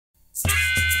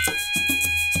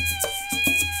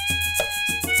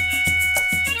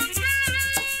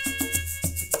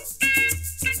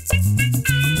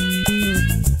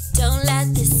Don't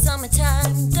let this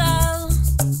summertime go.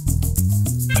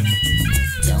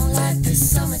 Don't let this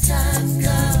summertime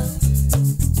go.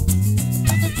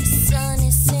 The sun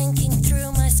is sinking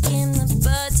through my skin, the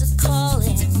birds are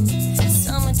calling.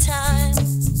 Summertime,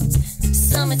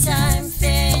 summertime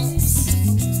things.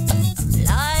 I'm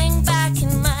lying back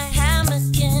in my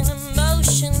hammock in a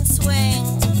motion swing.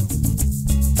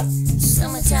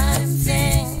 Summertime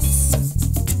things.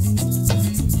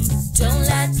 Don't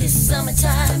let this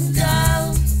summertime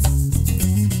go.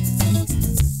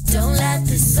 Don't let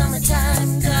this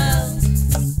summertime go.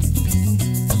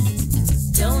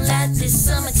 Don't let this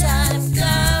summertime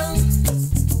go.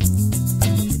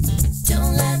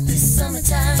 Don't let this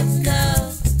summertime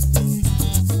go.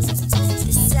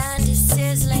 The sand is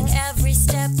sizzling every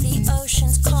step, the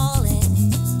ocean's calling.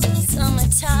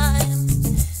 Summertime,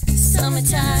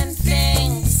 summertime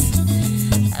things.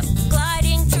 I'm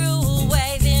gliding through a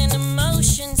wave in a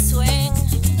motion swing.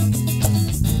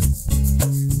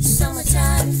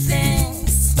 Summertime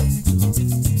things.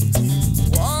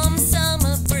 Warm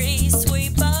summer breeze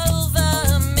sweep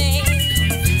over me.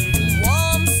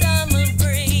 Warm summer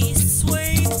breeze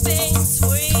sweeping,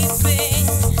 sweeping.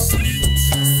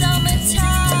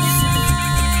 Summertime.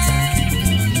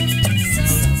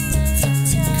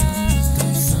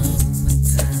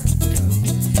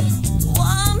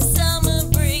 Warm summer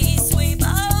breeze sweep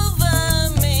over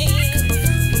me.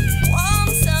 Warm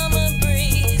summer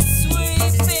breeze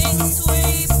sweeping,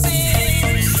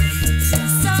 sweeping.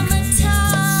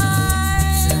 Summertime.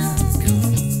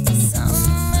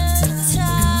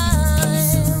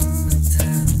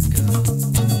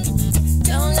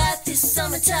 Don't let this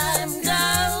summertime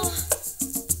go.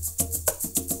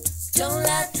 Don't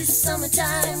let this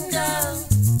summertime go.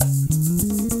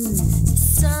 The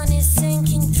sun is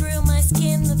sinking through my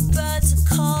skin, the birds are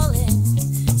calling.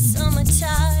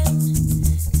 Summertime,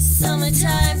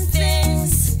 summertime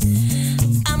things.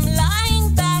 I'm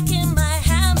lying back in my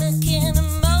hammock in a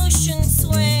motion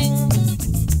swing.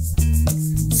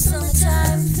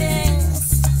 Summertime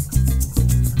things.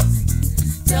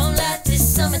 Don't let this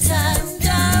summertime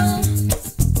go.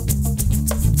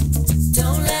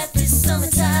 Don't let this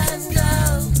summertime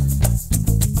go.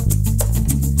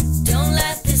 Don't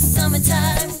let this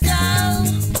summertime go.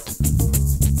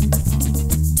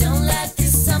 Don't let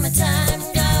this summertime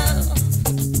go.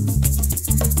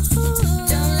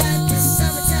 Don't let this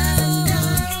summertime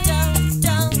go.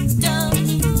 Don't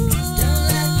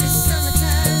let this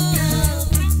summertime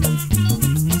go.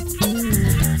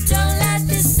 Don't let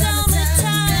this summertime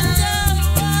go.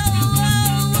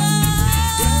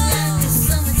 Don't let this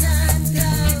summertime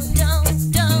go.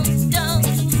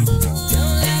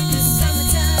 Don't let this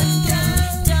summertime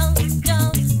go.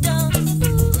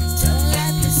 Don't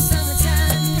let this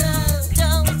summertime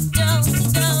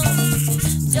go.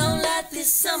 Don't let this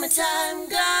summertime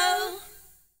go.